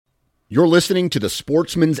You're listening to the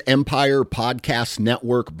Sportsman's Empire Podcast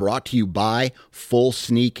Network, brought to you by Full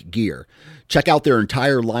Sneak Gear. Check out their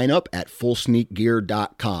entire lineup at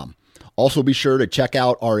fullsneakgear.com. Also be sure to check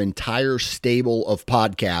out our entire stable of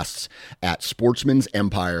podcasts at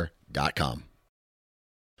sportsmansempire.com.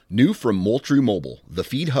 New from Moultrie Mobile, the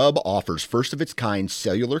Feed Hub offers first-of-its-kind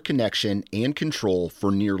cellular connection and control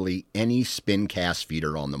for nearly any spin cast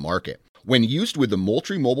feeder on the market. When used with the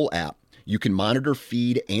Moultrie Mobile app, you can monitor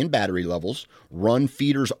feed and battery levels, run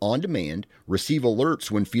feeders on demand, receive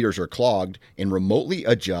alerts when feeders are clogged, and remotely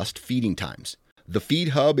adjust feeding times. The Feed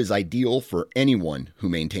Hub is ideal for anyone who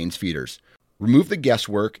maintains feeders. Remove the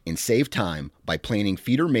guesswork and save time by planning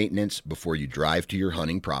feeder maintenance before you drive to your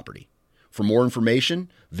hunting property. For more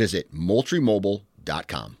information, visit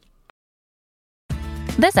MoultrieMobile.com.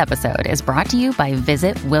 This episode is brought to you by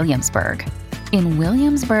Visit Williamsburg. In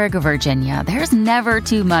Williamsburg, Virginia, there's never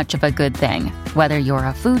too much of a good thing. Whether you're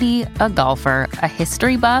a foodie, a golfer, a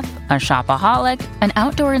history buff, a shopaholic, an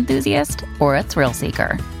outdoor enthusiast, or a thrill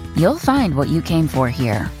seeker, you'll find what you came for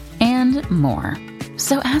here and more.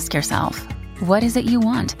 So ask yourself, what is it you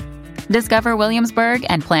want? Discover Williamsburg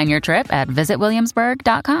and plan your trip at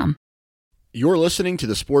visitwilliamsburg.com. You're listening to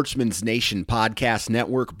the Sportsman's Nation Podcast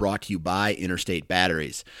Network, brought to you by Interstate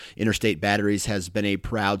Batteries. Interstate Batteries has been a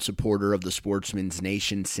proud supporter of the Sportsman's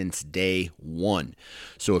Nation since day one.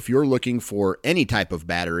 So if you're looking for any type of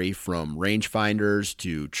battery, from rangefinders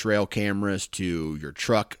to trail cameras to your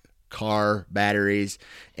truck, car batteries,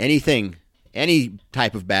 anything, any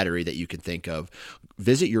type of battery that you can think of,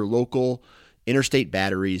 visit your local Interstate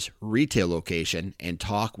Batteries retail location and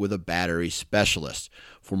talk with a battery specialist.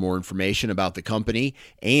 For more information about the company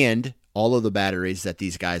and all of the batteries that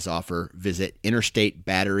these guys offer, visit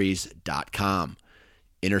interstatebatteries.com.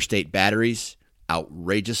 Interstate Batteries,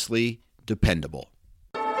 outrageously dependable.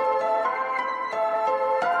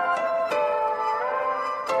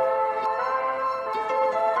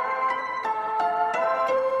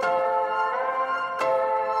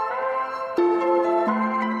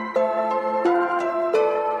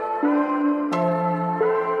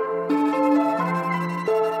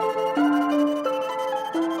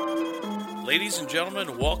 Ladies and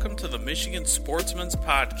gentlemen, welcome to the Michigan Sportsman's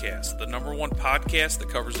Podcast, the number one podcast that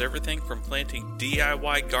covers everything from planting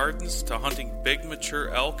DIY gardens to hunting big mature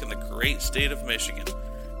elk in the great state of Michigan.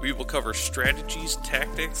 We will cover strategies,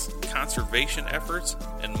 tactics, conservation efforts,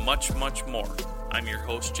 and much, much more. I'm your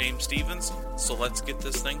host, James Stevens, so let's get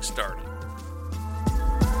this thing started.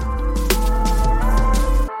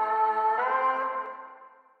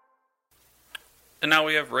 And now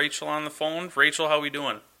we have Rachel on the phone. Rachel, how are we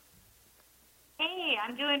doing? Hey,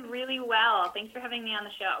 I'm doing really well. Thanks for having me on the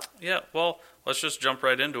show. Yeah, well, let's just jump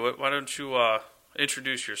right into it. Why don't you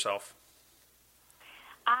introduce yourself?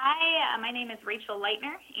 My name is Rachel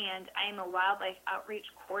Leitner, and I am a Wildlife Outreach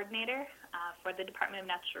Coordinator for the Department of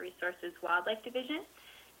Natural Resources Wildlife Division.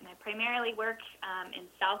 And I primarily work in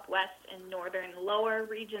southwest and northern lower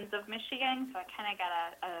regions of Michigan, so I kind of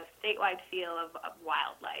got a statewide feel of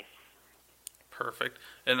wildlife. Perfect.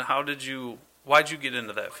 And why'd you get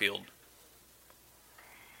into that field?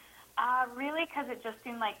 Really, because it just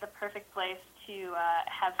seemed like the perfect place to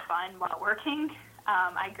have fun while working.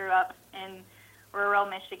 I grew up in rural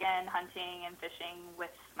Michigan, hunting and fishing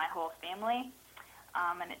with my whole family,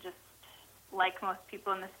 and it just, like most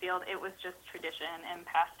people in this field, it was just tradition and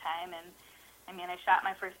pastime. And I mean, I shot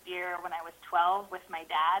my first deer when I was 12 with my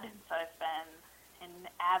dad, so I've been an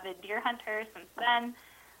avid deer hunter since then.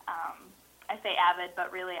 I say avid,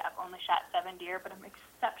 but really I've only shot 7 deer, but I'm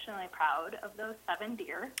exceptionally proud of those 7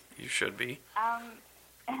 deer. You should be.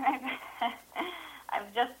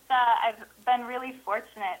 I've been really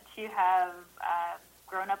fortunate to have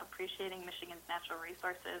grown up appreciating Michigan's natural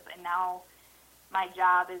resources, and now my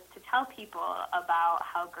job is to tell people about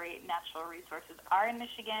how great natural resources are in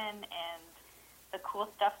Michigan and the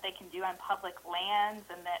cool stuff they can do on public lands,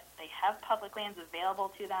 and that they have public lands available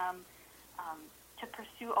to them, to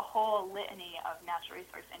pursue a whole litany of natural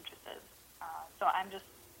resource interests. So I'm just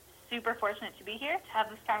super fortunate to be here to have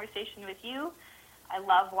this conversation with you. I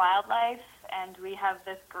love wildlife, and we have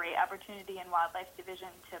this great opportunity in Wildlife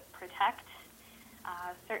Division to protect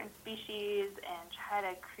certain species and try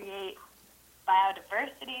to create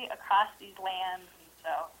biodiversity across these lands. And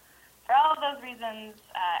so for all of those reasons,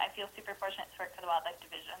 I feel super fortunate to work for the Wildlife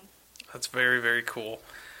Division. That's very, very cool.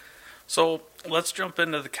 So let's jump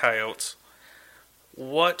into the coyotes.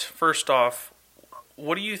 First off,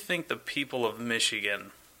 what do you think the people of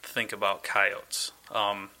Michigan think about coyotes?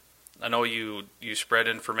 I know you spread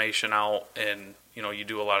information out, and you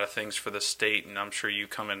do a lot of things for the state, and I'm sure you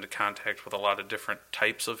come into contact with a lot of different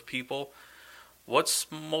types of people. what's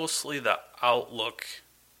mostly the outlook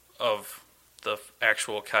of the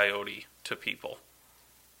actual coyote to people?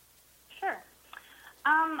 Sure.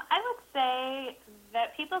 I would say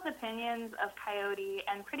that people's opinions of coyote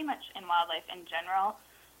and pretty much in wildlife in general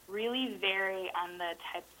really vary on the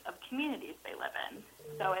types of communities they live in.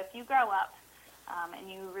 So if you grow up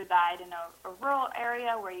and you reside in a rural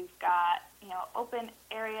area where you've got, open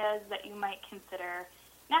areas that you might consider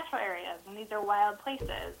natural areas, and these are wild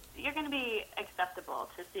places, you're going to be acceptable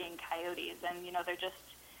to seeing coyotes, and, they're just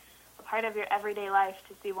a part of your everyday life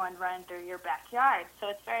to see one run through your backyard. So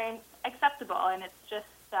it's very acceptable, and it's just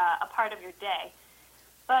a part of your day.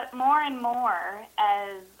 But more and more,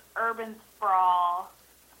 as urban sprawl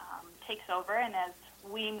takes over, and as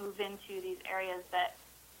we move into these areas that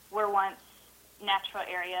were once natural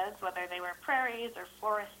areas, whether they were prairies or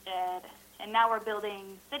forested, and now we're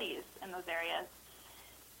building cities in those areas,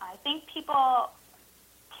 I think people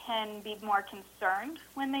can be more concerned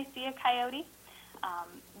when they see a coyote.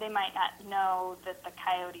 They might not know that the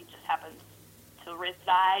coyote just happens to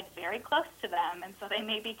reside very close to them, and so they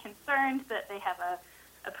may be concerned that they have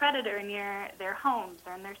a predator near their homes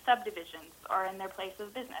or in their subdivisions or in their place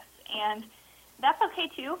of business. And that's okay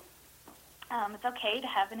too. It's okay to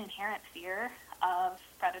have an inherent fear of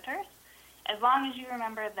predators, as long as you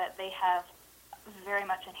remember that they have very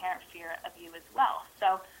much inherent fear of you as well.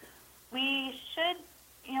 So we should,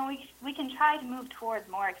 we can try to move towards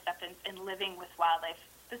more acceptance in living with wildlife,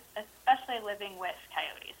 especially living with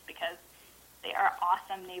coyotes, because they are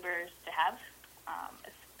awesome neighbors to have,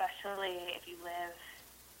 especially if you live,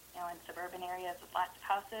 in suburban areas with lots of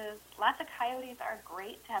houses. Lots of coyotes are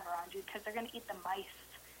great to have around you because they're going to eat the mice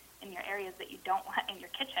in your areas that you don't want in your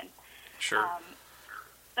kitchen. Sure.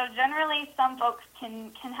 So generally, some folks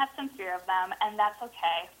can have some fear of them, and that's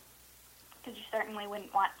okay, because you certainly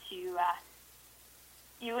wouldn't want to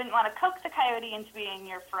coax a coyote into being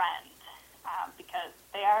your friend, because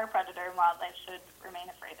they are a predator, and wildlife should remain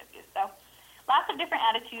afraid of you. So lots of different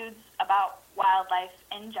attitudes about wildlife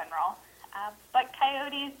in general, but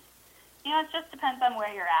coyotes, it just depends on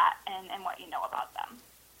where you're at and what you know about them.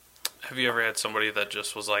 Have you ever had somebody that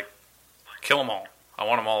just was like, kill them all, I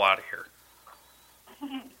want them all out of here?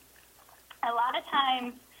 A lot of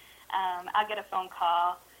times, I'll get a phone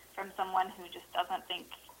call from someone who just doesn't think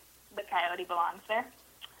the coyote belongs there.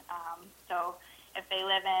 So if they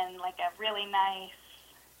live in like a really nice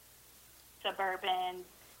suburban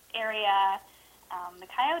area, the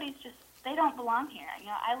coyotes they don't belong here.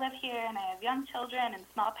 I live here and I have young children and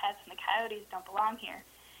small pets, and the coyotes don't belong here.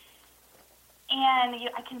 And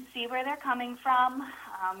I can see where they're coming from.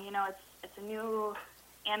 It's a new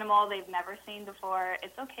animal they've never seen before.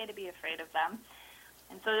 It's okay to be afraid of them.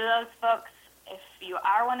 And so to those folks, if you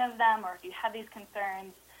are one of them or if you have these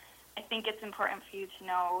concerns, I think it's important for you to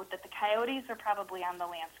know that the coyotes are probably on the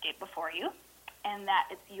landscape before you, and that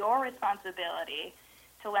it's your responsibility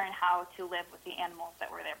to learn how to live with the animals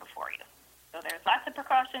that were there before you. So there's lots of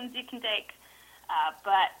precautions you can take,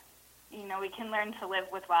 but we can learn to live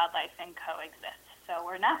with wildlife and coexist. So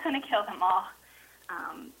we're not going to kill them all.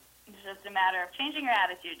 It's just a matter of changing your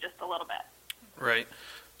attitude just a little bit. Right.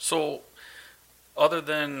 So other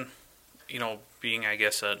than, being, I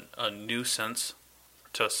guess, a nuisance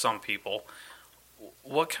to some people,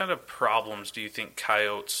 what kind of problems do you think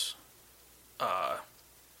coyotes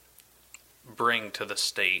bring to the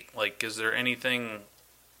state? Like, is there anything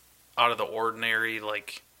out of the ordinary,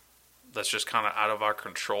 like, that's just kind of out of our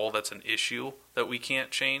control, that's an issue that we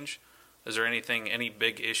can't change? Is there any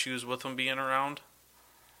big issues with them being around?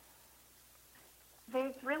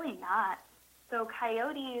 There's really not. So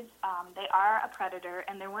coyotes, they are a predator,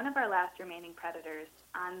 and they're one of our last remaining predators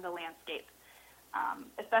on the landscape,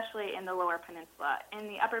 especially in the lower peninsula. In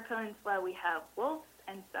the upper peninsula, we have wolves,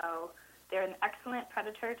 and so they're an excellent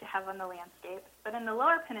predator to have on the landscape. But in the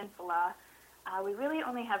lower peninsula, we really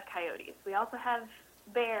only have coyotes. We also have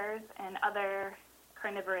bears and other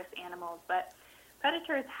carnivorous animals, but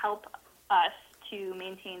predators help us to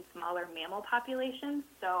maintain smaller mammal populations.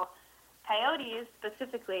 So coyotes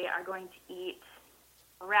specifically are going to eat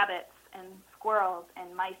rabbits and squirrels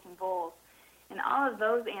and mice and voles, and all of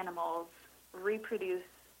those animals reproduce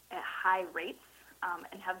at high rates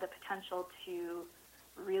and have the potential to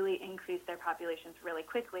really increase their populations really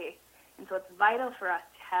quickly. And so it's vital for us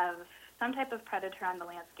to have some type of predator on the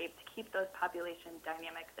landscape to keep those population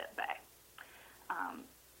dynamics at bay.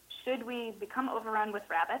 Should we become overrun with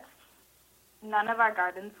rabbits, none of our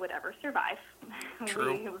gardens would ever survive.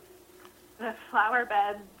 True. The flower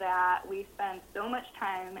beds that we spend so much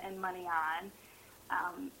time and money on,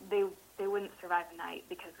 they wouldn't survive a night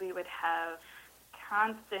because we would have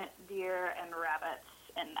constant deer and rabbits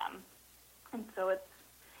in them. And so it's,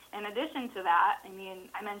 in addition to that, I mean,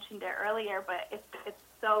 I mentioned it earlier, but it's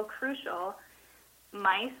so crucial.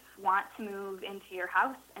 Mice want to move into your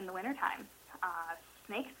house in the wintertime.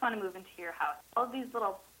 Snakes want to move into your house. All of these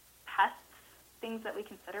little pests, things that we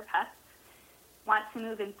consider pests, want to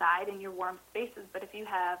move inside in your warm spaces. But if you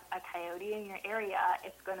have a coyote in your area,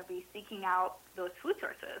 it's going to be seeking out those food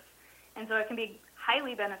sources. And so it can be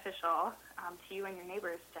highly beneficial to you and your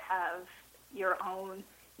neighbors to have your own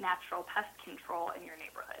natural pest control in your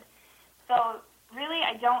neighborhood. So really,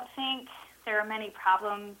 I don't think there are many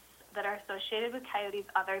problems that are associated with coyotes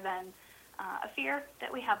other than a fear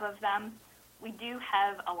that we have of them. We do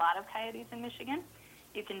have a lot of coyotes in Michigan.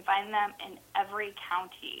 You can find them in every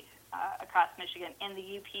county across Michigan, in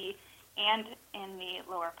the UP and in the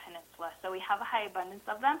Lower Peninsula. So we have a high abundance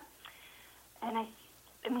of them, and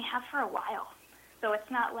we have for a while. So it's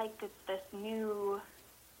not like it's this new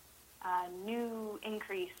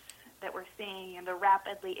increase that we're seeing, and they're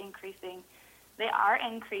rapidly increasing. They are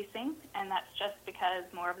increasing, and that's just because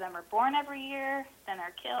more of them are born every year than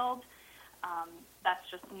are killed. That's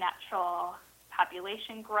just natural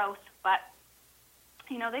population growth. But,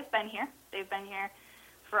 you know, they've been here. They've been here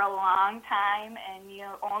for a long time, and you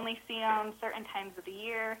only see them certain times of the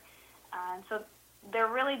year. And so they're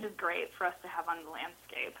really just great for us to have on the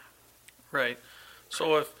landscape. Right.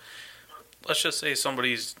 So if, let's just say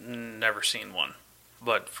somebody's never seen one,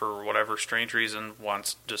 but for whatever strange reason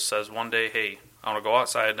just says one day, hey, I want to go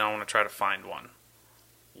outside and I want to try to find one.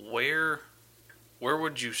 Where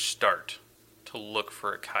would you start to look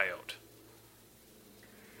for a coyote?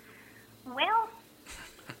 Well,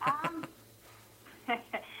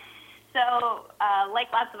 so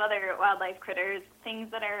like lots of other wildlife critters, things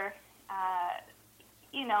that are,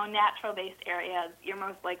 natural-based areas, you're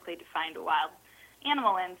most likely to find a wild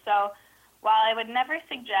animal in. So while I would never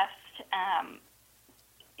suggest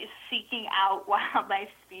seeking out wildlife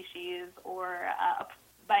species or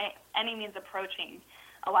by any means approaching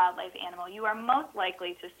a wildlife animal, you are most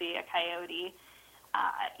likely to see a coyote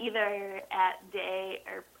either at day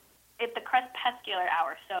or at the crepuscular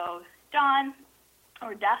hour, so dawn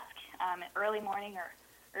or dusk, early morning or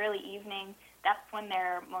early evening. That's when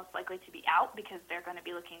they're most likely to be out because they're going to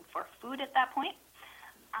be looking for food at that point.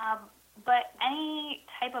 But any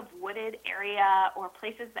type of wooded area or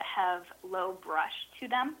places that have low brush to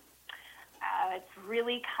them, it's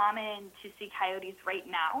really common to see coyotes right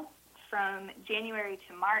now. From January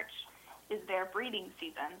to March is their breeding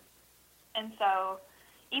season. And so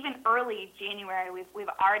even early January,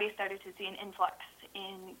 we've already started to see an influx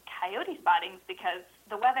in coyote spottings because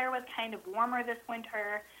the weather was kind of warmer this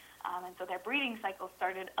winter, and so their breeding cycle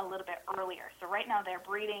started a little bit earlier. So right now they're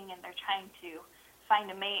breeding and they're trying to find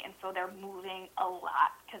a mate, and so they're moving a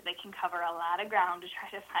lot because they can cover a lot of ground to try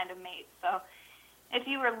to find a mate. So if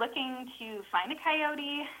you were looking to find a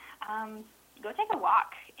coyote, go take a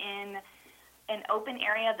walk in an open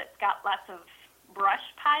area that's got lots of brush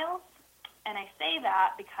piles. And I say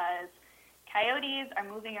that because coyotes are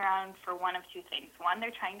moving around for one of two things. One,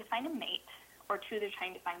 they're trying to find a mate, or two, they're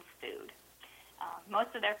trying to find food.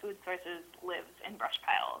 Most of their food sources live in brush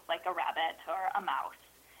piles, like a rabbit or a mouse.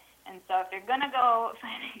 And so if you're going to go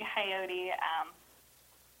find a coyote,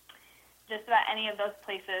 just about any of those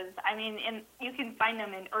places, you can find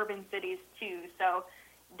them in urban cities too. So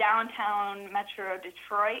downtown Metro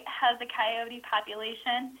Detroit has a coyote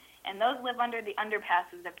population, and those live under the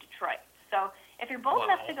underpasses of Detroit. So if you're bold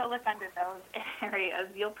enough to go look under those areas,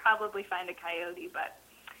 you'll probably find a coyote, but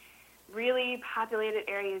really populated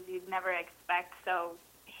areas you'd never expect. So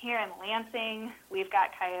here in Lansing, we've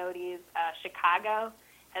got coyotes. Chicago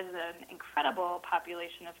has an incredible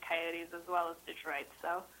population of coyotes, as well as Detroit.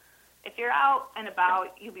 So if you're out and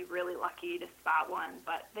about, you'll be really lucky to spot one,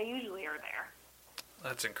 but they usually are there.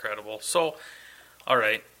 That's incredible. So, all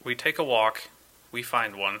right, we take a walk, we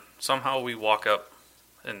find one. Somehow we walk up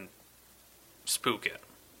and spook it,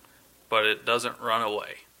 but it doesn't run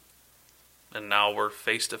away. And now we're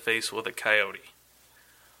face to face with a coyote.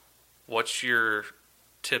 What's your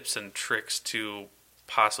tips and tricks to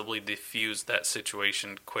possibly diffuse that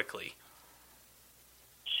situation quickly?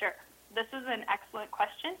 Sure. This is an excellent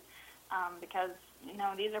question because,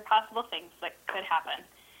 these are possible things that could happen.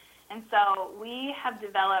 And so we have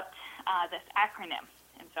developed this acronym.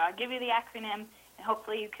 And so I'll give you the acronym, and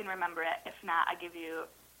hopefully you can remember it. If not, I'll give you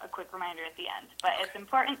a quick reminder at the end. But It's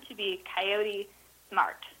important to be coyote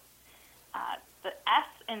smart. The S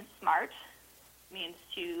in smart means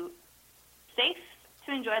safe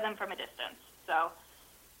to enjoy them from a distance. So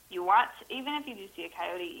even if you do see a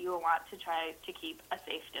coyote, you will want to try to keep a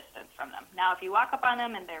safe distance from them. Now, if you walk up on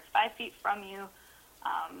them and they're 5 feet from you,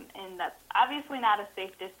 And that's obviously not a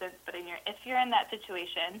safe distance, but if you're in that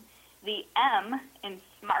situation, the M in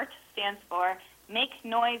SMART stands for make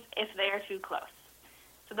noise if they are too close.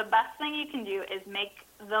 So the best thing you can do is make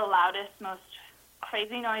the loudest, most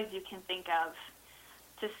crazy noise you can think of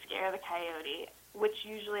to scare the coyote, which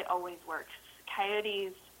usually always works.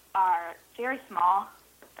 Coyotes are very small,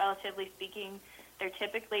 relatively speaking. They're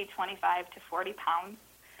typically 25 to 40 pounds.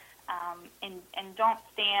 And don't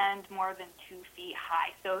stand more than 2 feet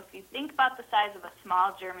high. So if you think about the size of a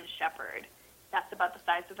small German Shepherd, that's about the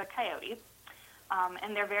size of a coyote.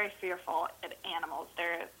 And they're very fearful animals.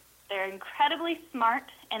 They're incredibly smart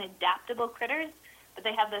and adaptable critters, but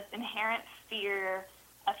they have this inherent fear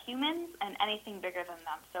of humans and anything bigger than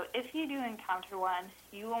them. So if you do encounter one,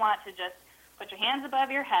 you will want to just put your hands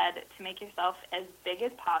above your head to make yourself as big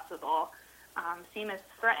as possible, seem as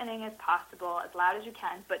threatening as possible, as loud as you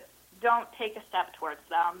can, but don't take a step towards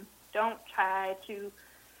them. Don't try to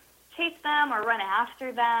chase them or run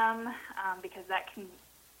after them, because that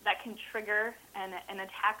can trigger an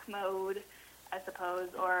attack mode, I suppose,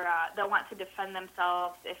 or they'll want to defend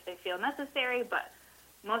themselves if they feel necessary, but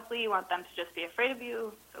mostly you want them to just be afraid of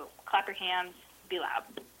you, so clap your hands, be loud.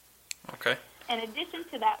 Okay. In addition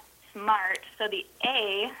to that, SMART, so the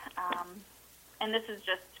A, and this is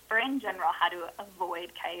just for in general how to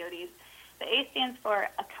avoid coyotes, the A stands for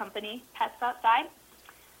accompany pets outside.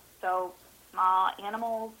 So small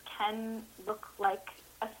animals can look like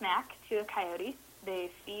a snack to a coyote. They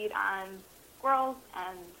feed on squirrels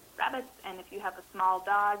and rabbits, and if you have a small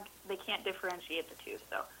dog, they can't differentiate the two.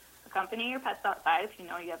 So accompany your pets outside if you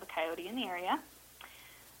know you have a coyote in the area.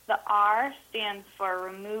 The R stands for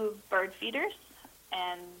remove bird feeders,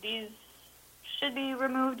 and these should be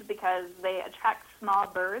removed because they attract small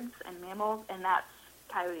birds and mammals, and that's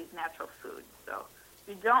coyote's natural food. So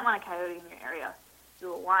if you don't want a coyote in your area, you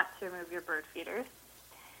will want to remove your bird feeders.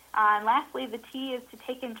 And lastly, the T is to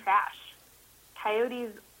take in trash.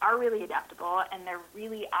 Coyotes are really adaptable, and they're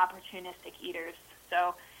really opportunistic eaters.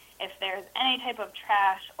 So if there's any type of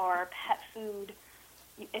trash or pet food,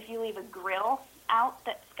 if you leave a grill out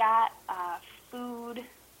that's got food,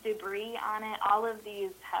 debris on it, all of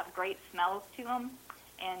these have great smells to them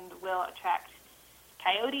and will attract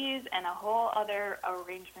coyotes and a whole other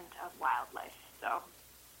arrangement of wildlife. So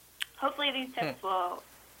hopefully these tips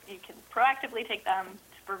you can proactively take them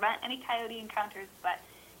to prevent any coyote encounters, but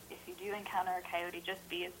if you do encounter a coyote, just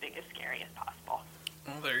be as big as scary as possible.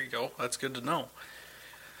 Well, there you go. That's good to know.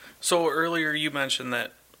 So earlier you mentioned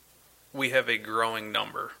that we have a growing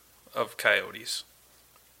number of coyotes.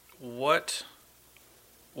 What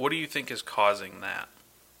do you think is causing that?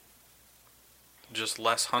 Just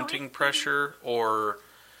less hunting pressure, or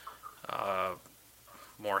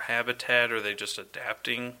more habitat? Are they just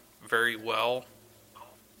adapting very well?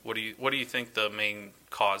 What do you think the main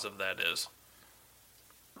cause of that is?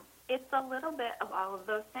 It's a little bit of all of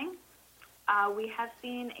those things. We have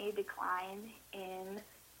seen a decline in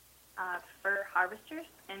fur harvesters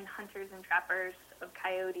and hunters and trappers of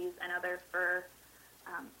coyotes and other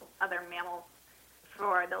other mammals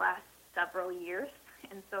for the last several years,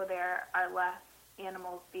 and so there are less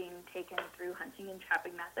animals being taken through hunting and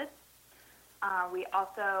trapping methods. We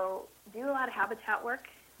also do a lot of habitat work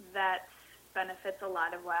that benefits a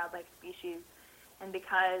lot of wildlife species, and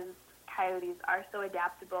because coyotes are so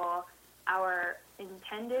adaptable, our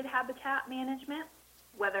intended habitat management,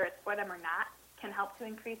 whether it's for them or not, can help to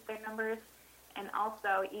increase their numbers. And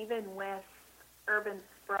also, even with urban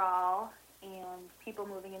sprawl and people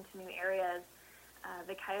moving into new areas,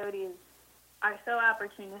 the coyotes are so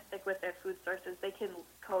opportunistic with their food sources, they can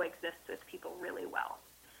coexist with people really well,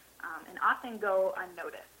 and often go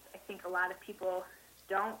unnoticed. I think a lot of people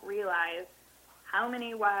don't realize how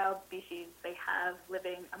many wild species they have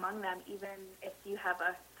living among them. Even if you have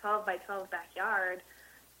a 12 by 12 backyard,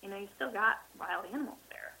 you still got wild animals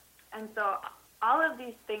there. And so all of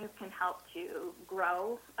these things can help to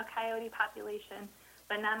grow a coyote population,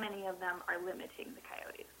 but not many of them are limiting the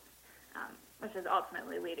coyotes, which is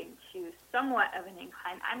ultimately leading to somewhat of an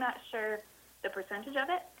incline. I'm not sure the percentage of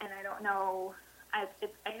it, and I don't know. I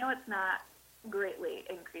know it's not greatly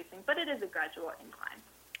increasing, but it is a gradual incline.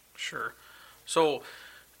 Sure. So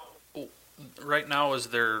right now is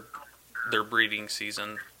their breeding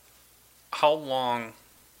season. How long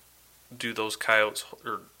do those coyotes,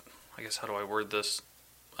 or I guess how do I word this?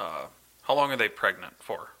 How long are they pregnant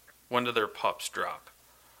for? When do their pups drop?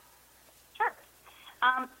 Sure.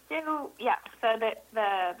 So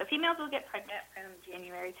the females will get pregnant from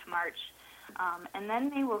January to March, and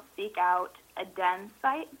then they will seek out a den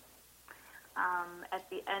site at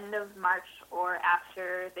the end of March or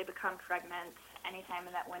after they become pregnant, anytime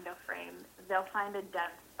in that window frame, they'll find a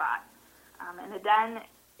den spot. And a den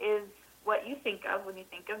is what you think of when you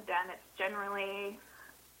think of den. It's generally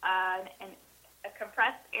a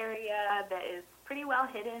compressed area that is pretty well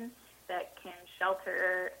hidden that can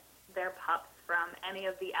shelter their pups from any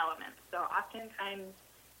of the elements. So oftentimes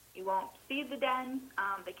you won't see the den.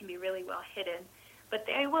 They can be really well hidden, but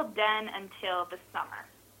they will den until the summer.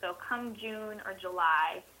 So come June or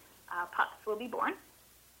July, pups will be born.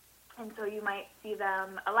 And so you might see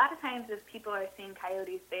them, a lot of times if people are seeing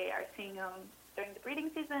coyotes, they are seeing them during the breeding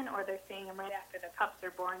season, or they're seeing them right after the pups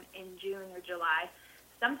are born in June or July.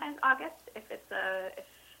 Sometimes August, if it's a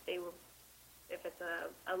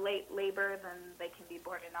late labor, then they can be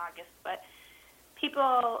born in August. But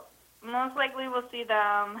people most likely will see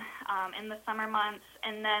them in the summer months.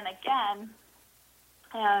 And then again,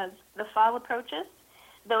 as the fall approaches,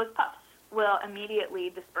 those pups will immediately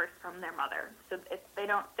disperse from their mother. So if they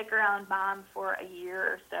don't stick around mom for a year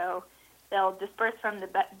or so, they'll disperse from the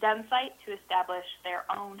den site to establish their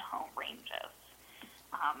own home ranges.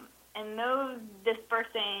 And those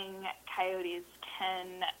dispersing coyotes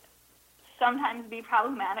can sometimes be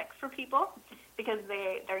problematic for people because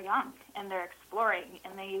they're young and they're exploring,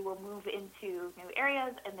 and they will move into new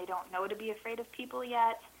areas and they don't know to be afraid of people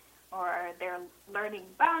yet, or they're learning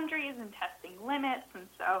boundaries and testing limits. And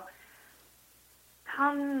so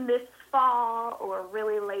come this fall or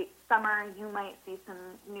really late summer, you might see some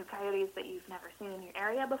new coyotes that you've never seen in your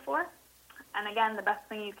area before. And again, the best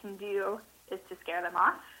thing you can do is to scare them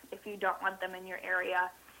off if you don't want them in your area.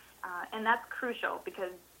 And that's crucial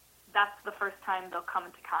because that's the first time they'll come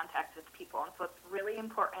into contact with people. And so it's really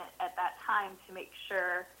important at that time to make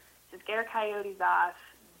sure to scare coyotes off,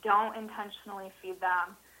 don't intentionally feed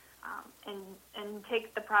them, and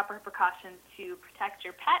take the proper precautions to protect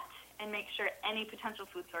your pet and make sure any potential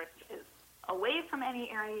food source is away from any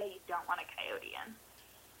area you don't want a coyote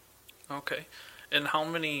in. Okay. And how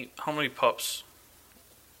many pups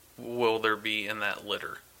will there be in that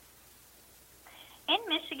litter? In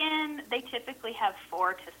Michigan, they typically have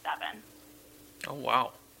 4 to 7. Oh,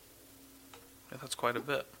 wow. Yeah, that's quite a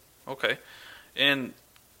bit. Okay. And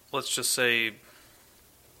let's just say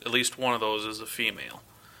at least one of those is a female.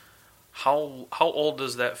 How old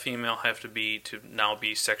does that female have to be now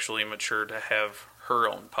be sexually mature to have her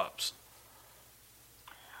own pups?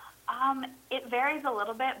 It varies a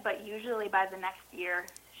little bit, but usually by the next year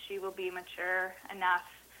she will be mature enough.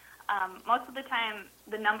 Most of the time,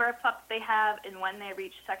 the number of pups they have and when they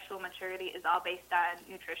reach sexual maturity is all based on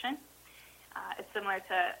nutrition. It's similar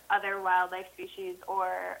to other wildlife species,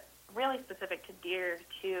 or really specific to deer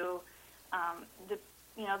too.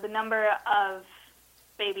 The number of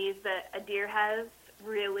babies that a deer has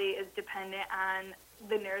really is dependent on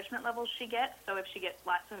the nourishment levels she gets. So if she gets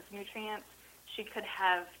lots of nutrients, she could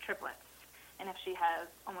have triplets. And if she has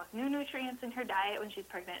almost no nutrients in her diet when she's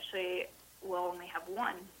pregnant, she will only have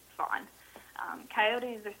one fawn.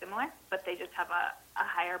 Coyotes are similar, but they just have a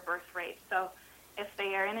higher birth rate. So if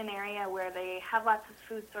they are in an area where they have lots of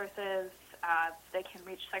food sources, they can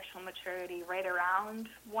reach sexual maturity right around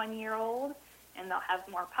 1 year old, and they'll have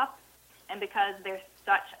more pups. And because they're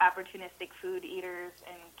such opportunistic food eaters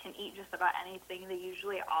and can eat just about anything, they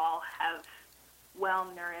usually all have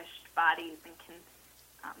well-nourished bodies and can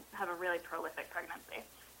have a really prolific pregnancy.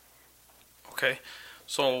 Okay.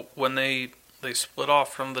 So when they split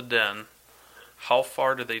off from the den, how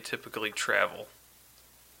far do they typically travel?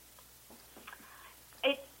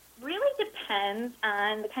 It really depends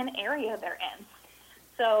on the kind of area they're in.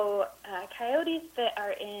 So coyotes that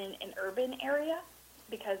are in an urban area,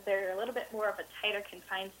 because they're a little bit more of a tighter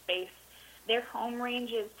confined space, their home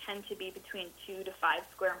ranges tend to be between 2 to 5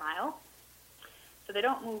 square miles. So they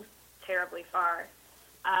don't move terribly far.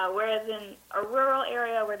 Whereas in a rural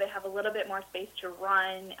area where they have a little bit more space to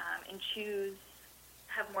run and choose,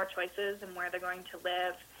 have more choices in where they're going to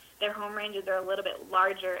live, their home ranges are a little bit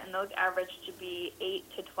larger, and those average to be 8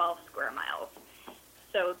 to 12 square miles.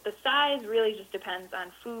 So the size really just depends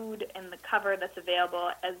on food and the cover that's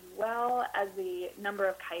available, as well as the number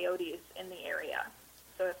of coyotes in the area.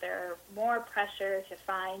 So if there's more pressure to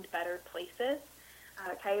find better places,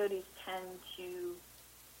 coyotes tend to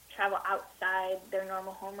travel outside their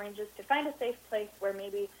normal home ranges to find a safe place where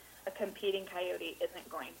maybe a competing coyote isn't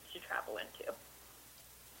going to travel into.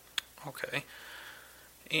 Okay.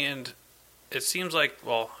 And it seems like,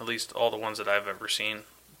 well, at least all the ones that I've ever seen,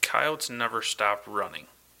 coyotes never stop running.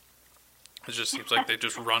 It just seems like they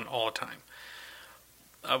just run all the time.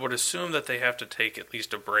 I would assume that they have to take at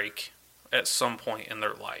least a break at some point in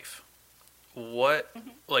their life. What,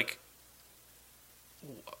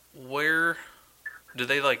 where do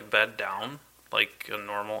they, bed down like a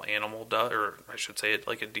normal animal does, or I should say it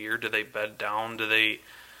like a deer? Do they bed down?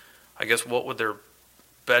 I guess, what would their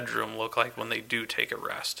bedroom look like when they do take a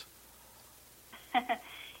rest?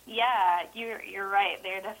 Yeah, you're right.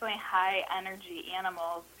 They're definitely high energy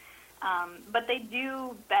animals, but they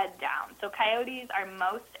do bed down. So coyotes are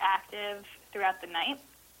most active throughout the night.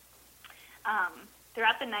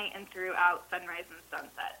 And throughout sunrise and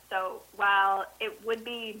sunset. So while it would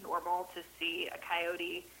be normal to see a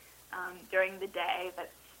coyote during the day,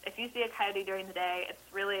 but if you see a coyote during the day,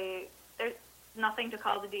 there's nothing to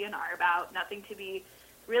call the DNR about, nothing to be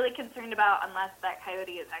really concerned about unless that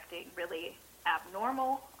coyote is acting really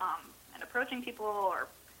abnormal and approaching people or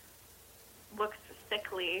looks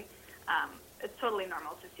sickly. It's totally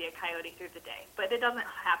normal to see a coyote through the day, but it doesn't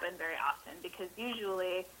happen very often because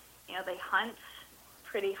usually, they hunt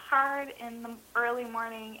pretty hard in the early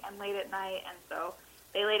morning and late at night, and so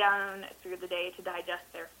they lay down through the day to digest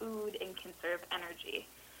their food and conserve energy.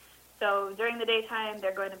 So during the daytime,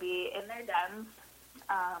 they're going to be in their dens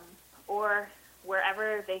or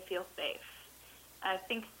wherever they feel safe. I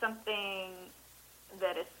think something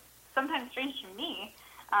that is sometimes strange to me,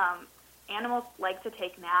 animals like to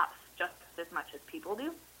take naps just as much as people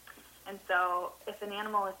do. And so if an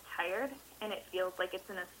animal is tired and it feels like it's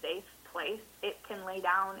in a safe place, it can lay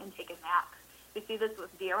down and take a nap. We see this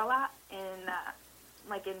with deer a lot in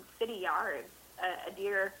city yards. A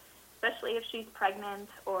deer, especially if she's pregnant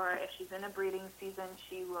or if she's in a breeding season,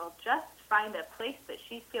 she will just find a place that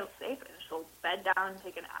she feels safe and she'll bed down and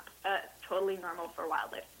take a nap. Totally normal for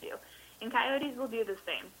wildlife to do. And coyotes will do the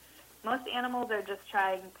same. Most animals are just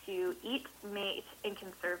trying to eat, mate, and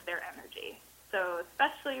conserve their energy. So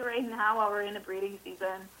especially right now while we're in a breeding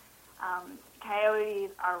season,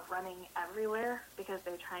 coyotes are running everywhere because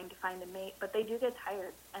they're trying to find a mate, but they do get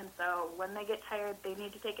tired. And so when they get tired, they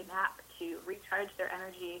need to take a nap to recharge their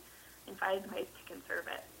energy and find ways to conserve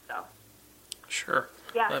it. So, sure.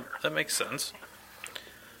 Yeah. That makes sense.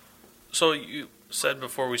 So you said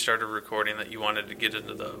before we started recording that you wanted to get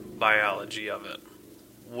into the biology of it.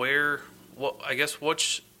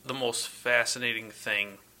 What's the most fascinating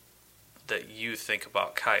thing that you think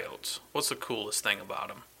about coyotes? What's the coolest thing about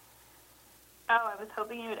them? Oh, I was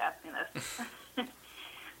hoping you would ask me this.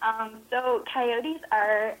 So coyotes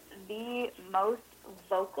are the most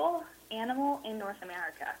vocal animal in North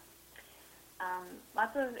America.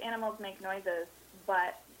 Lots of animals make noises,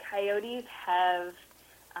 but coyotes have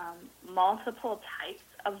multiple types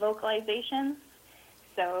of vocalizations.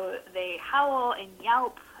 So they howl and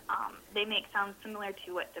yelp. They make sounds similar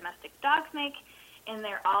to what domestic dogs make, and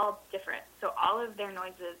they're all different. So all of their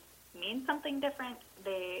noises mean something different.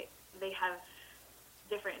 They have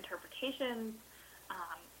different interpretations,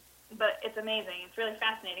 but it's amazing. It's really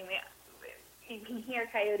fascinating. You can hear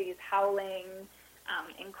coyotes howling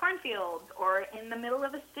in cornfields or in the middle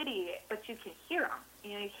of a city, but you can hear them.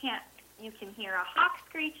 You can hear a hawk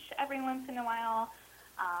screech every once in a while.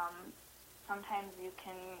 Sometimes you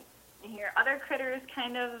can hear other critters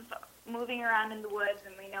kind of moving around in the woods,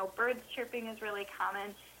 and we know birds chirping is really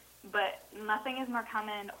common, but nothing is more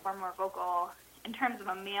common or more vocal in terms of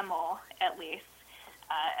a mammal, at least,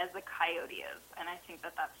 as a coyote is. And I think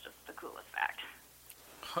that that's just the coolest fact.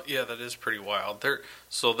 Yeah, that is pretty wild.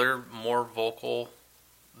 They're more vocal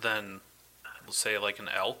than, we'll say, like an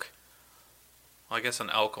elk. Well, I guess an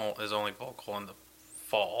elk is only vocal in the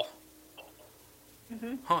fall.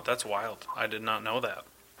 Mm-hmm. Huh, that's wild. I did not know that.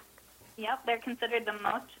 Yep, they're considered the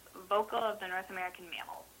most vocal of the North American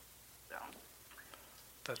mammals. So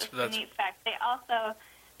that's a neat fact.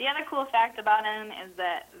 The other cool fact about them is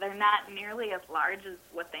that they're not nearly as large as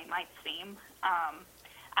what they might seem.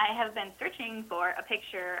 I have been searching for a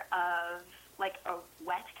picture of like a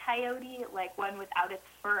wet coyote, like one without its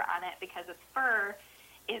fur on it, because its fur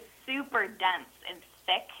is super dense and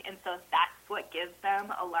thick, and so that's what gives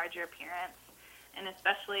them a larger appearance. And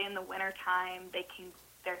especially in the wintertime,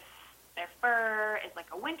 their fur is like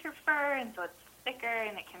a winter fur, and so it's thicker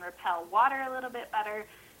and it can repel water a little bit better,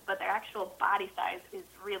 but their actual body size is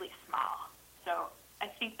really small. So I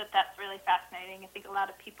think that that's really fascinating. I think a lot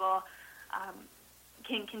of people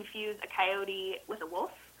can confuse a coyote with a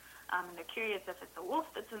wolf, and they're curious if it's a wolf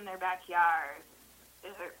that's in their backyard.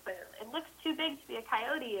 But it looks too big to be a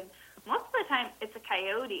coyote, and most of the time it's a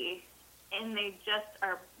coyote, and they just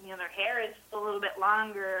are, their hair is a little bit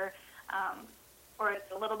longer, or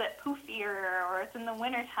it's a little bit poofier, or it's in the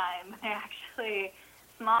wintertime. They're actually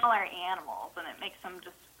smaller animals, and it makes them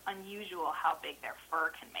just unusual how big their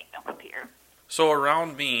fur can make them appear. So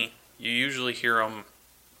around me, you usually hear them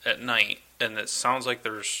at night, and it sounds like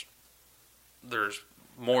there's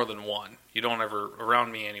more than one. You don't ever,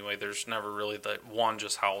 around me anyway, there's never really that one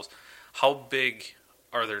just howls. how big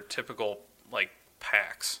are their typical like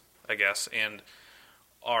packs, I guess, and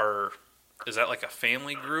is that like a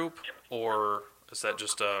family group, or is that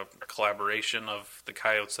just a collaboration of the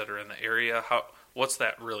coyotes that are in the area? What's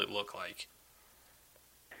that really look like?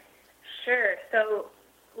 Sure. So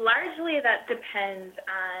largely that depends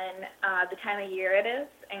on the time of year it is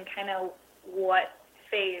and kind of what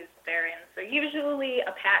phase they're in. So usually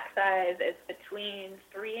a pack size is between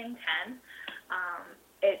 3 and 10.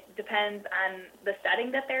 It depends on the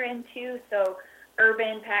setting that they're into. So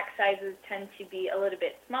urban pack sizes tend to be a little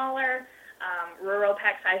bit smaller. Rural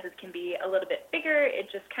pack sizes can be a little bit bigger.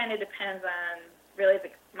 It just kind of depends on really the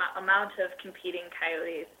amount of competing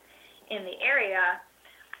coyotes in the area.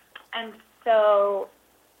 And so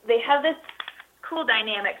they have this cool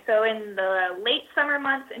dynamic. So in the late summer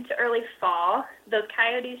months into early fall, those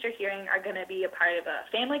coyotes you're hearing are going to be a part of a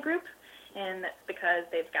family group, and that's because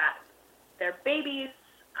they've got their babies,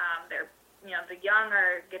 the young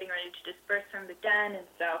are getting ready to disperse from the den, and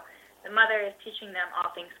so the mother is teaching them all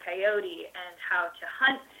things coyote and how to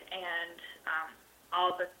hunt and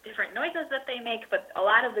all the different noises that they make, but a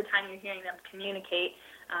lot of the time you're hearing them communicate,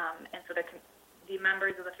 and so the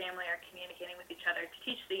members of the family are communicating with each other to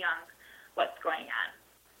teach the young what's going on.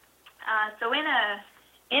 So in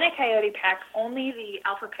a coyote pack, only the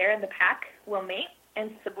alpha pair in the pack will mate,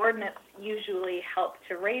 and subordinates usually help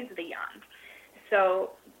to raise the young.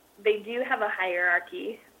 So they do have a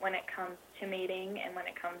hierarchy when it comes to mating and when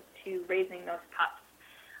it comes to raising those pups.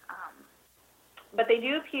 But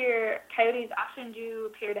coyotes often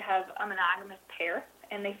do appear to have a monogamous pair,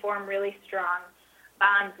 and they form really strong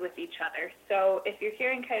bonds with each other. So if you're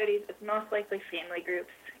hearing coyotes, it's most likely family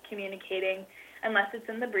groups communicating, unless it's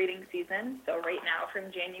in the breeding season. So right now,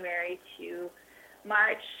 from January to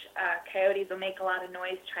March, coyotes will make a lot of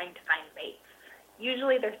noise trying to find mates.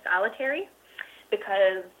 Usually they're solitary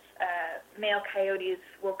because male coyotes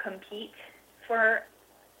will compete for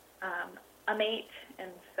a mate,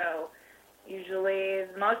 and so usually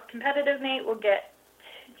the most competitive coyote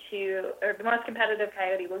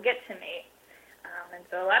will get to mate. And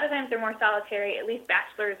so a lot of times they're more solitary. At least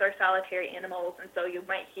bachelors are solitary animals, and so you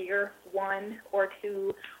might hear one or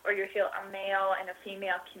two, or you hear a male and a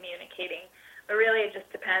female communicating. But really it just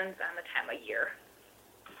depends on the time of year.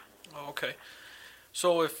 Okay.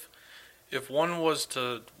 So if one was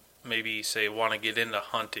to maybe say want to get into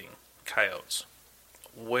hunting coyotes,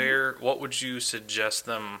 what would you suggest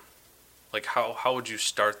them, like how would you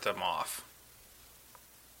start them off?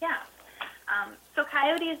 Yeah. So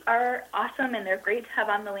coyotes are awesome and they're great to have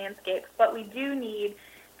on the landscape, but we do need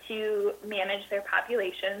to manage their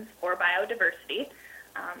populations for biodiversity.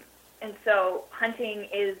 And so hunting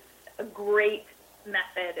is a great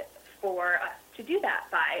method for us to do that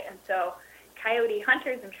by. And so coyote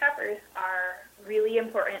hunters and trappers are really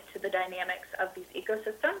important to the dynamics of these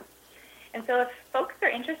ecosystems. And so if folks are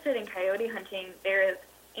interested in coyote hunting, there is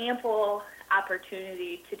ample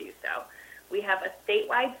opportunity to do so. We have a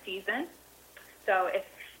statewide season. So if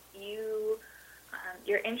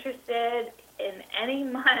you're interested in any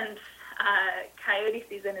month, coyote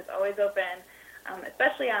season is always open,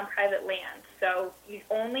 especially on private land. So you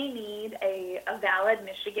only need a valid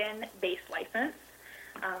Michigan base license.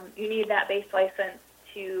 You need that base license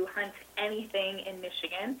to hunt anything in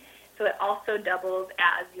Michigan. So it also doubles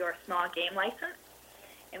as your small game license.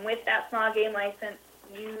 And with that small game license,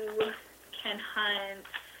 you can hunt,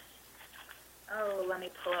 let me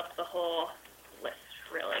pull up the whole list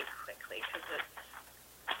really quickly because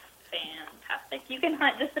it's fantastic. You can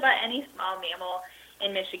hunt just about any small mammal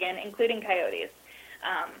in Michigan, including coyotes.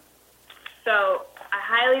 So I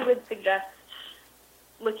highly would suggest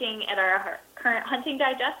looking at our current hunting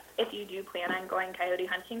digest if you do plan on going coyote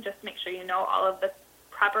hunting. Just make sure you know all of the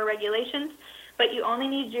proper regulations. But you only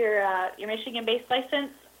need your Michigan-based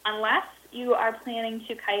license unless you are planning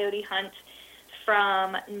to coyote hunt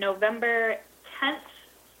from November 10th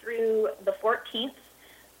through the 14th,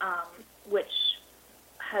 which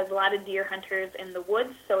has a lot of deer hunters in the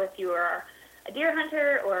woods. So if you are a deer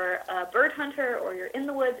hunter or a bird hunter, or you're in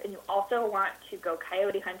the woods and you also want to go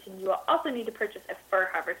coyote hunting, you will also need to purchase a fur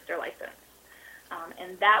harvester license.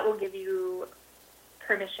 And that will give you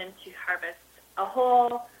permission to harvest a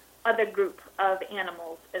whole other group of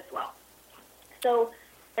animals as well. So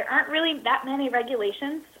there aren't really that many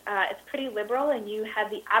regulations. It's pretty liberal, and you have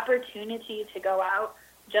the opportunity to go out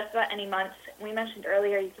just about any month. We mentioned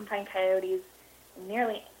earlier you can find coyotes in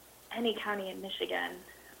nearly any county in Michigan.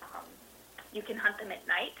 You can hunt them at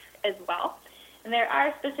night as well. And there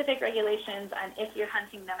are specific regulations on if you're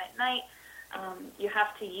hunting them at night. You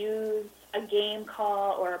have to use a game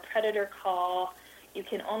call or a predator call. You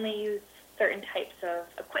can only use certain types of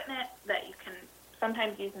equipment that you can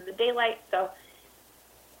sometimes use in the daylight. So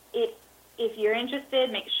if you're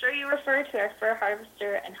interested, make sure you refer to our Fur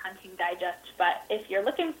Harvester and Hunting Digest. But if you're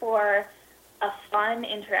looking for a fun,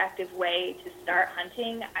 interactive way to start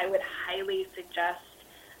hunting, I would highly suggest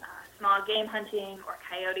small game hunting or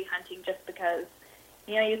coyote hunting, just because,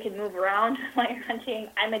 you can move around while you're hunting.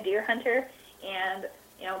 I'm a deer hunter, and,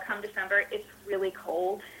 come December, it's really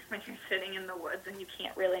cold when you're sitting in the woods and you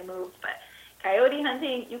can't really move. But coyote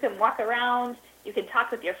hunting, you can walk around, you can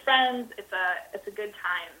talk with your friends. It's a good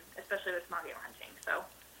time, especially with small game hunting. So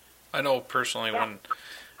I know personally when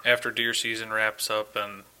after deer season wraps up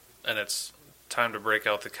and it's time to break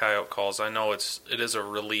out the coyote calls, I know it is a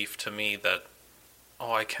relief to me that,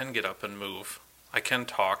 I can get up and move. I can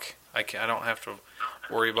talk. I don't have to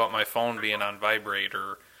worry about my phone being on vibrate,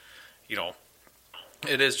 or,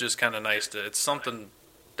 it is just kind of nice it's something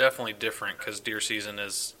definitely different, because deer season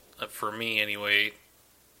is, for me anyway,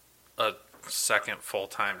 a second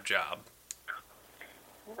full-time job.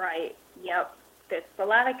 Right. Yep. There's a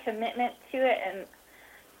lot of commitment to it, and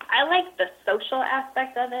I like the social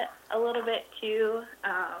aspect of it a little bit too.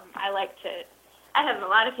 I have a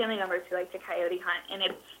lot of family members who like to coyote hunt, and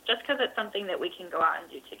it's just because it's something that we can go out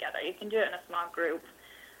and do together. You can do it in a small group.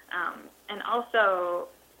 And also,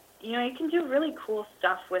 you can do really cool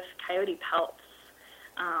stuff with coyote pelts.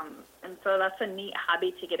 And so that's a neat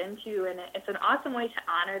hobby to get into, and it's an awesome way to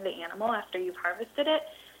honor the animal after you've harvested it.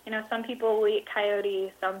 Some people will eat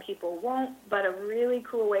coyote, some people won't, but a really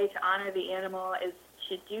cool way to honor the animal is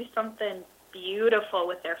to do something beautiful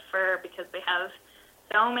with their fur, because they have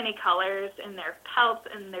so many colors in their pelts,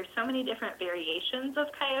 and there's so many different variations of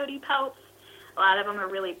coyote pelts. A lot of them are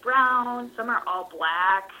really brown, some are all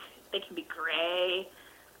black, they can be gray.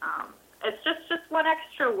 It's just one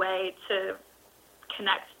extra way to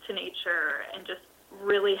connect to nature and just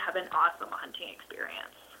really have an awesome hunting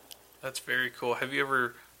experience. That's very cool. Have you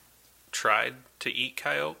ever tried to eat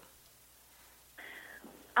coyote?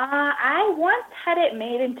 I once had it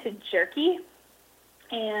made into jerky,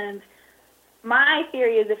 and my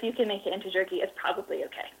theory is if you can make it into jerky, it's probably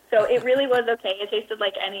okay. So it really was okay. It tasted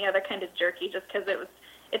like any other kind of jerky, just because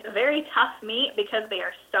it's a very tough meat because they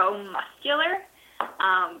are so muscular.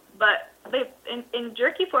 But in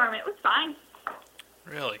jerky form, it was fine.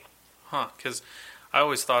 Really? Huh. Because I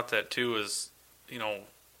always thought that too is,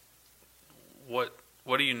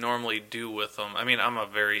 what do you normally do with them? I mean, I'm a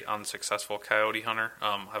very unsuccessful coyote hunter.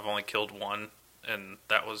 I've only killed one, and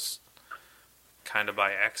that was kind of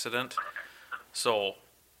by accident. So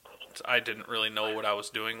I didn't really know what I was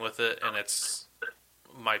doing with it, and it's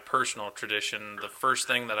my personal tradition. The first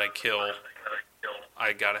thing that I kill,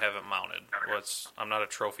 I got to have it mounted. I'm not a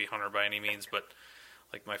trophy hunter by any means, but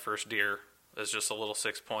like my first deer is just a little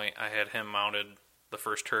 6-point. I had him mounted. The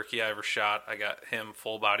first turkey I ever shot, I got him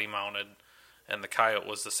full body mounted. And the coyote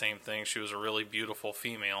was the same thing. She was a really beautiful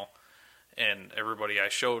female. And everybody I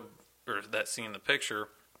showed, or that seen the picture,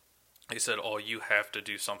 they said, you have to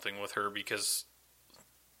do something with her because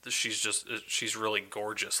she's really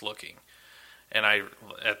gorgeous looking. And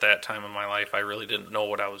at that time in my life, I really didn't know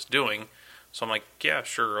what I was doing. So I'm like, yeah,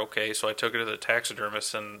 sure, okay. So I took her to the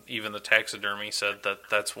taxidermist, and even the taxidermy said that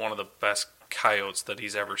that's one of the best coyotes that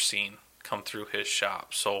he's ever seen come through his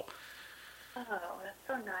shop. So, oh, that's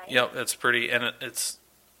so nice. Yep, it's pretty, and it's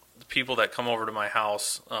the people that come over to my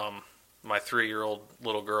house. My 3-year-old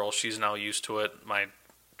little girl, she's now used to it. My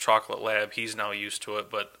chocolate lab, he's now used to it.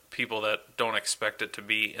 But people that don't expect it to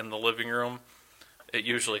be in the living room, it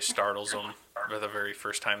usually startles them for the very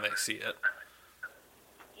first time they see it.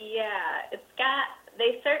 Yeah,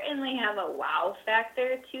 they certainly have a wow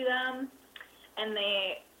factor to them, and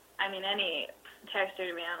any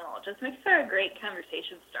taxidermy animal just makes for a great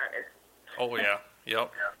conversation starter. Oh yeah,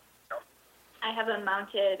 yep. I have a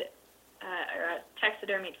mounted a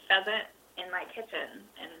taxidermied pheasant in my kitchen,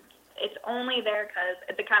 and it's only there because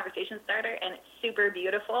it's a conversation starter, and it's super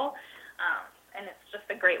beautiful, and it's just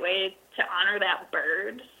a great way to honor that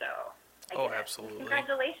bird. So. Absolutely.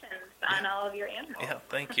 Congratulations on all of your animals. Yeah,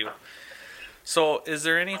 thank you. So, is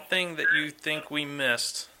there anything that you think we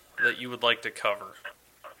missed that you would like to cover?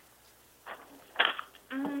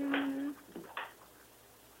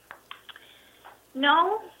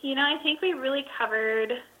 No, I think we really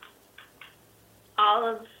covered all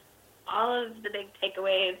of the big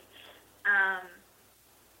takeaways.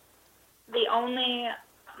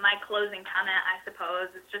 My closing comment, I suppose,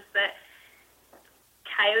 is just that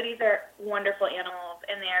coyotes are wonderful animals,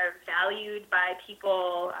 and they are valued by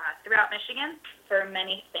people throughout Michigan for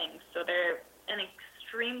many things. So they're an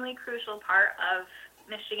extremely crucial part of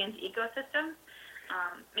Michigan's ecosystem.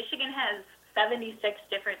 Michigan has 76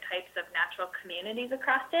 different types of natural communities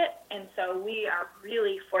across it. And so we are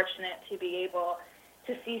really fortunate to be able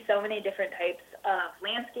to see so many different types of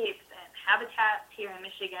landscapes and habitats here in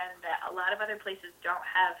Michigan that a lot of other places don't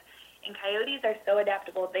have. And coyotes are so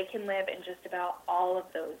adaptable, they can live in just about all of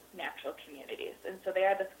those natural communities. And so they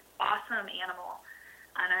are this awesome animal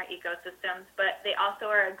on our ecosystems, but they also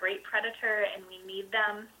are a great predator, and we need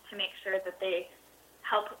them to make sure that they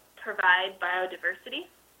help provide biodiversity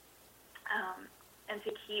and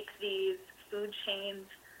to keep these food chains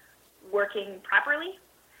working properly.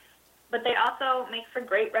 But they also make for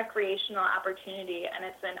great recreational opportunity, and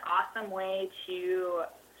it's an awesome way to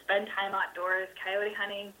spend time outdoors. Coyote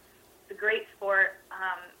hunting is a great sport.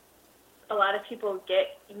 A lot of people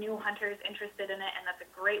get new hunters interested in it, and that's a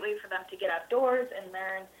great way for them to get outdoors and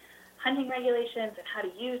learn hunting regulations and how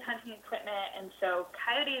to use hunting equipment. And so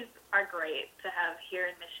coyotes are great to have here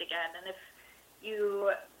in Michigan. And if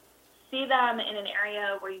you see them in an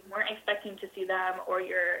area where you weren't expecting to see them, or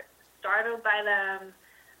you're startled by them,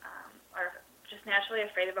 or just naturally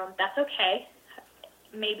afraid of them, that's okay.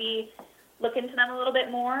 Maybe look into them a little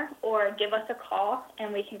bit more, or give us a call,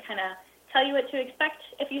 and we can kind of tell you what to expect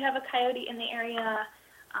if you have a coyote in the area,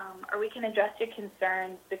 or we can address your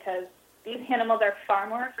concerns, because these animals are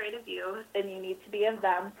far more afraid of you than you need to be of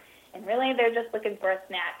them. And really, they're just looking for a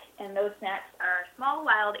snack, and those snacks are small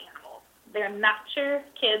wild animals. They're not your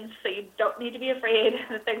kids, so you don't need to be afraid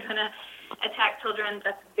that they're going to attack children.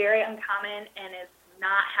 That's very uncommon, and it's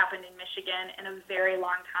not happened in Michigan in a very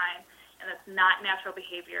long time, and that's not natural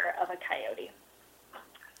behavior of a coyote.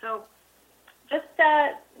 So just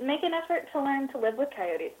make an effort to learn to live with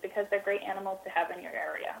coyotes, because they're great animals to have in your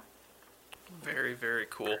area. Very, very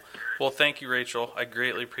cool. Well, thank you, Rachel. I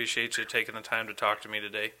greatly appreciate you taking the time to talk to me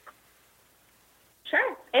today.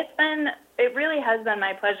 Sure. It really has been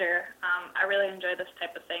my pleasure. I really enjoy this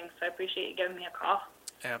type of thing, so I appreciate you giving me a call.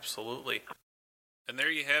 Absolutely. And there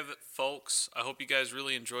you have it, folks. I hope you guys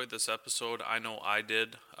really enjoyed this episode. I know I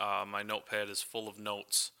did. My notepad is full of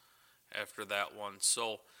notes after that one.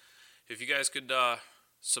 So if you guys could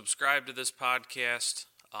subscribe to this podcast,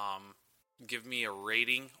 give me a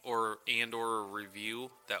rating or a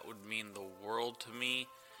review, that would mean the world to me.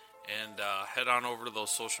 And head on over to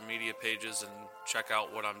those social media pages and check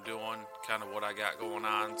out what I'm doing, kind of what I got going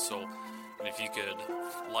on. So, and if you could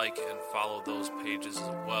like and follow those pages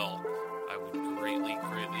as well, I would greatly,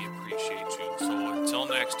 greatly appreciate you. So until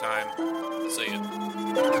next time, see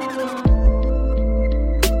ya.